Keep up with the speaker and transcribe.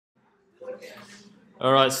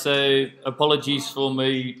All right, so apologies for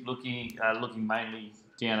me looking mainly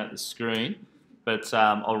down at the screen, but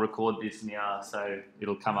I'll record this now so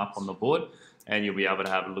it'll come up on the board and you'll be able to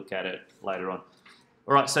have a look at it later on.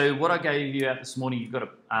 All right, so what I gave you out this morning, you've got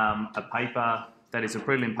a paper that is a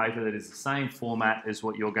prelim paper that is the same format as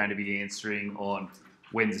what you're going to be answering on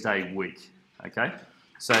Wednesday week, okay?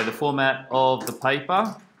 So the format of the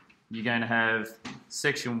paper, you're going to have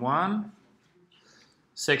section 1.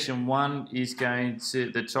 Section 1 is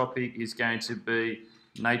the topic is going to be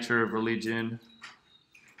nature of religion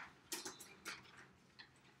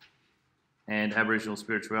and Aboriginal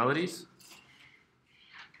spiritualities.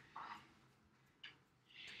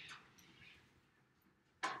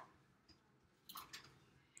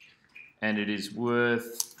 And it is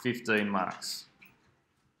worth 15 marks.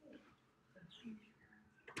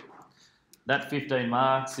 That 15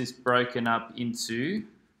 marks is broken up into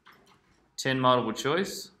 10 multiple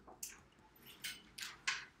choice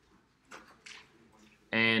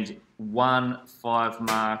and 1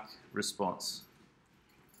 5-mark response.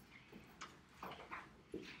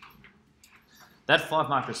 That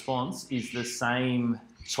 5-mark response is the same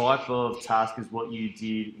type of task as what you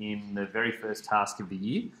did in the very first task of the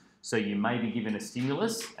year. So you may be given a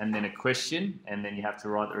stimulus and then a question and then you have to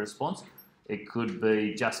write the response. It could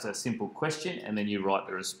be just a simple question and then you write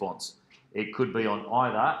the response. It could be on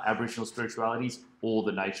either Aboriginal spiritualities or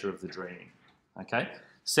the nature of the dreaming. Okay?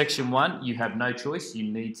 Section 1, you have no choice. You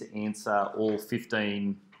need to answer all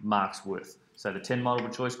 15 marks worth. So the 10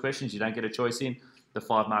 multiple choice questions, you don't get a choice in. The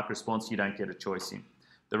 5-mark response, you don't get a choice in.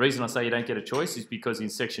 The reason I say you don't get a choice is because in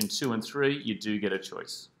section 2 and 3, you do get a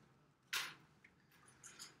choice.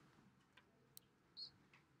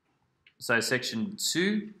 So section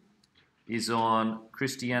 2 is on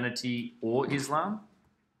Christianity or Islam.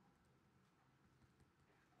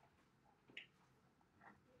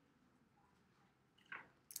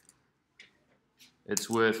 It's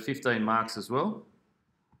worth 15 marks as well.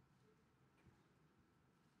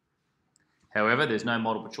 However, there's no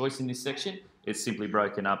multiple choice in this section. It's simply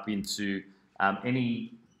broken up into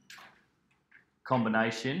any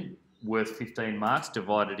combination worth 15 marks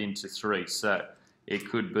divided into 3. So it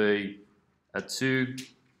could be a 2,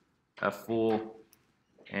 a 4,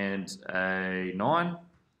 and a 9,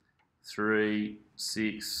 3,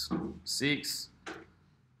 6, 6,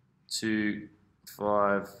 2,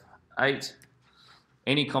 5, 8.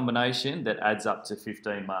 Any combination that adds up to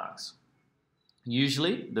 15 marks.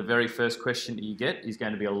 Usually, the very first question that you get is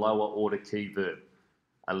going to be a lower order key verb,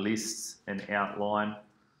 a list, an outline.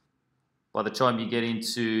 By the time you get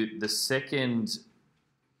into the second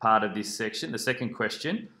part of this section, the second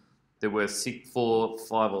question, there were 4,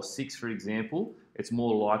 5, or 6, for example, it's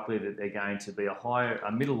more likely that they're going to be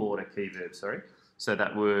a middle order key verb, sorry. So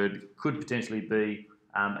that word could potentially be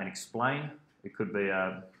an explain. It could be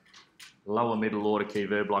a lower middle order key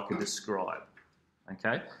verb like a describe,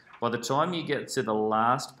 okay? By the time you get to the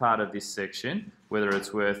last part of this section, whether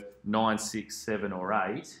it's worth 9, 6, 7 or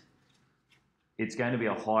 8, it's going to be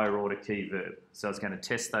a higher order key verb. So it's going to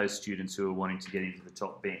test those students who are wanting to get into the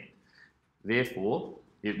top band. Therefore,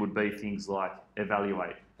 it would be things like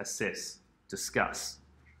evaluate, assess, discuss.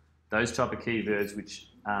 Those type of key verbs which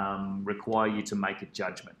require you to make a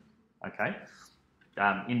judgment, okay?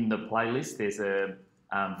 In the playlist, there's a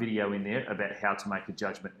video in there about how to make a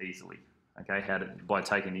judgment easily, okay, by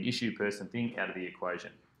taking the issue, person, thing out of the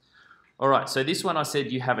equation. All right, so this one I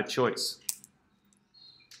said you have a choice.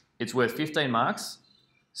 It's worth 15 marks.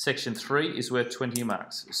 Section 3 is worth 20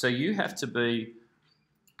 marks. So you have to be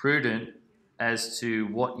prudent as to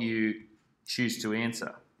what you choose to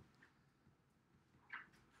answer.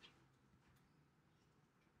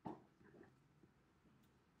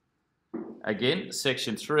 Again,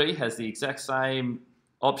 section 3 has the exact same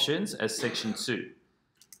options as section 2.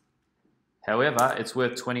 However, it's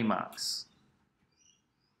worth 20 marks.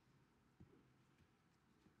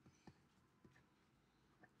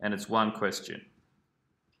 And it's one question.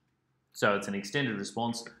 So it's an extended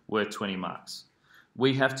response worth 20 marks.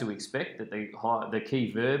 We have to expect that the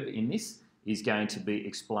key verb in this is going to be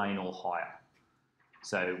explain or higher.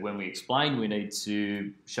 So when we explain, we need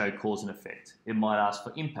to show cause and effect. It might ask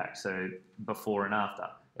for impact, so before and after.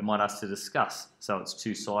 It might ask to discuss, so it's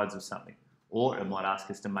two sides of something. Or it might ask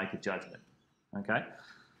us to make a judgment, okay?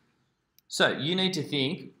 So you need to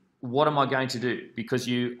think, what am I going to do? Because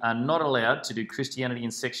you are not allowed to do Christianity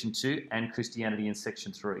in section 2 and Christianity in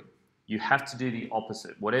section 3. You have to do the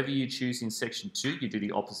opposite. Whatever you choose in section 2, you do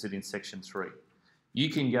the opposite in section 3. You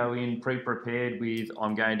can go in pre-prepared with,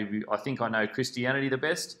 I think I know Christianity the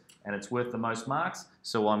best, and it's worth the most marks,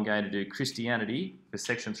 so I'm going to do Christianity for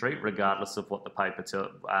section 3 regardless of what the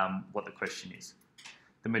what the question is.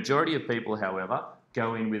 The majority of people, however,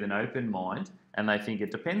 go in with an open mind and they think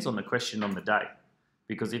it depends on the question on the day.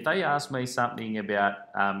 Because if they ask me something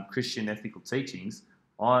about Christian ethical teachings,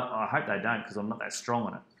 I hope they don't, because I'm not that strong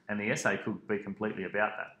on it. And the essay could be completely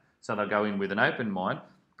about that. So they'll go in with an open mind,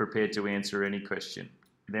 prepared to answer any question.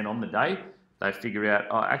 Then on the day, they figure out,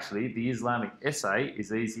 oh, actually, the Islamic essay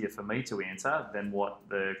is easier for me to answer than what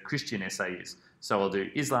the Christian essay is. So I'll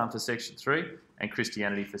do Islam for section 3 and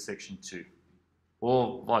Christianity for section 2.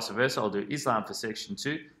 Or vice versa, I'll do Islam for section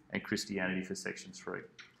 2 and Christianity for section 3.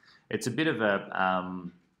 It's a bit of a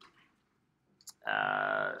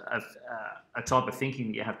type of thinking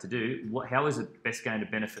that you have to do. How is it best going to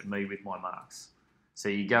benefit me with my marks? So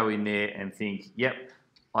you go in there and think, yep,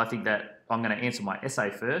 I think that I'm going to answer my essay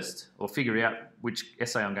first, or figure out which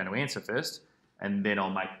essay I'm going to answer first, and then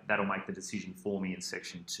that'll make the decision for me in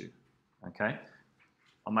section 2. Okay?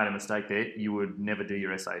 I made a mistake there. You would never do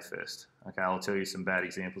your essay first. Okay, I'll tell you some bad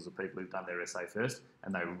examples of people who've done their essay first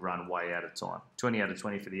and they run way out of time. 20 out of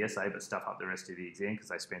 20 for the essay, but stuff up the rest of the exam because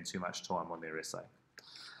they spend too much time on their essay.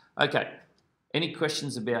 Okay, any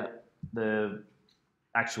questions about the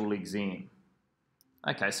actual exam?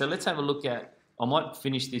 Okay, so let's have a look at, I might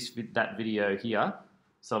finish that video here,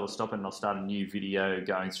 so I'll stop and I'll start a new video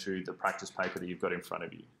going through the practice paper that you've got in front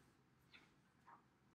of you.